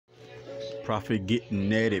Prophet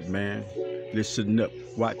getting at it, man. Listen up,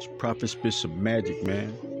 watch Prophet spit some magic,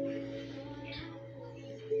 man.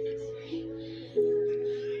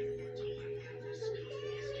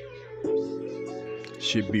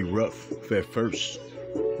 Shit be rough at first,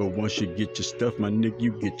 but once you get your stuff, my nigga,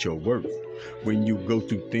 you get your work. When you go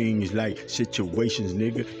through things like situations,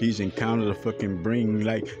 nigga, these encounters fucking bring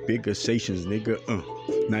like bigger stations, nigga.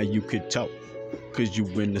 Now you could talk, cause you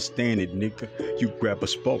understand it, nigga. You grab a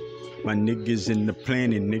spot. My niggas in the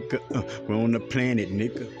planet, nigga. We're on the planet,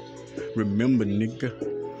 nigga. Remember, nigga,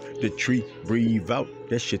 the tree breathe out.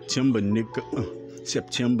 That's your timber, nigga.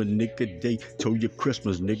 September, nigga, they told you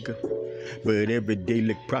Christmas, nigga. But every day,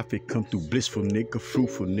 like Prophet come through blissful, nigga,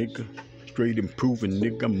 fruitful, nigga. Straight improving,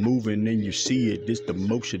 nigga. I'm moving and you see it. This the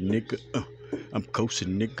motion, nigga. I'm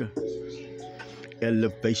coasting, nigga.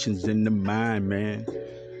 Elevations in the mind, man.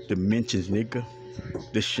 Dimensions, nigga.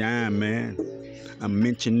 The shine, man. I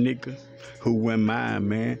mention, nigga. Who am I,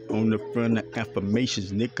 man? On the front of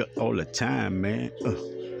affirmations, nigga, all the time, man.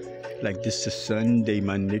 Like this is Sunday,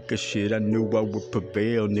 my nigga. Shit, I knew I would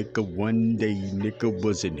prevail, nigga. One day, nigga,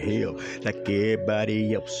 was in hell like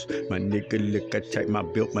everybody else. My nigga, look, I tight my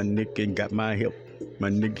belt, my nigga, and got my help. My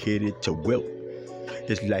nigga headed to wealth.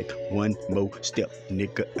 It's like one more step,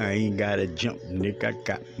 nigga. I ain't gotta jump, nigga. I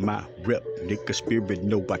got my rep, nigga. Spirit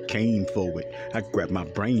know I came for it. I grab my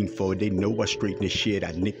brain for it. They know I straighten this shit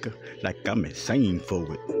out, nigga. Like I'm insane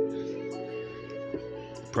for it.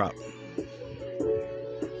 Prop.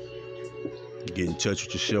 Get in touch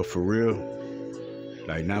with yourself for real.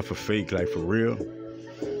 Like not for fake, like for real.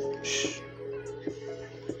 Shh.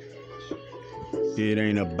 It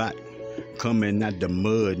ain't about coming out the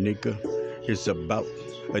mud, nigga. It's about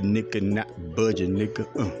a nigga not budging, nigga.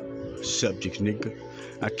 Subjects, nigga.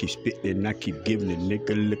 I keep spitting, I keep giving it,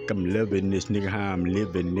 nigga. Look, I'm loving this, nigga, how I'm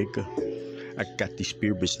living, nigga. I got these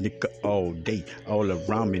spirits, nigga, all day, all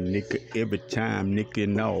around me, nigga. Every time, nigga,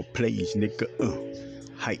 in all plays, nigga.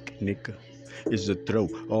 Hike, nigga. It's a throw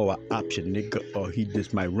or an option, nigga, or he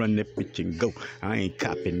just might run that bitch and go. I ain't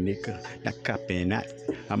copping, nigga, not copping out.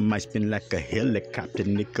 I might spin like a helicopter,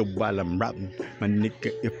 nigga, while I'm routing. My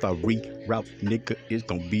nigga, if I reroute, nigga, it's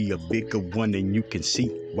gonna be a bigger one and you can see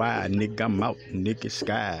why, nigga, I'm out, nigga,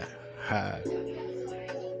 sky high.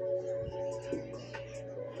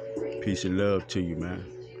 Peace and love to you,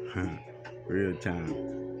 man. Real time.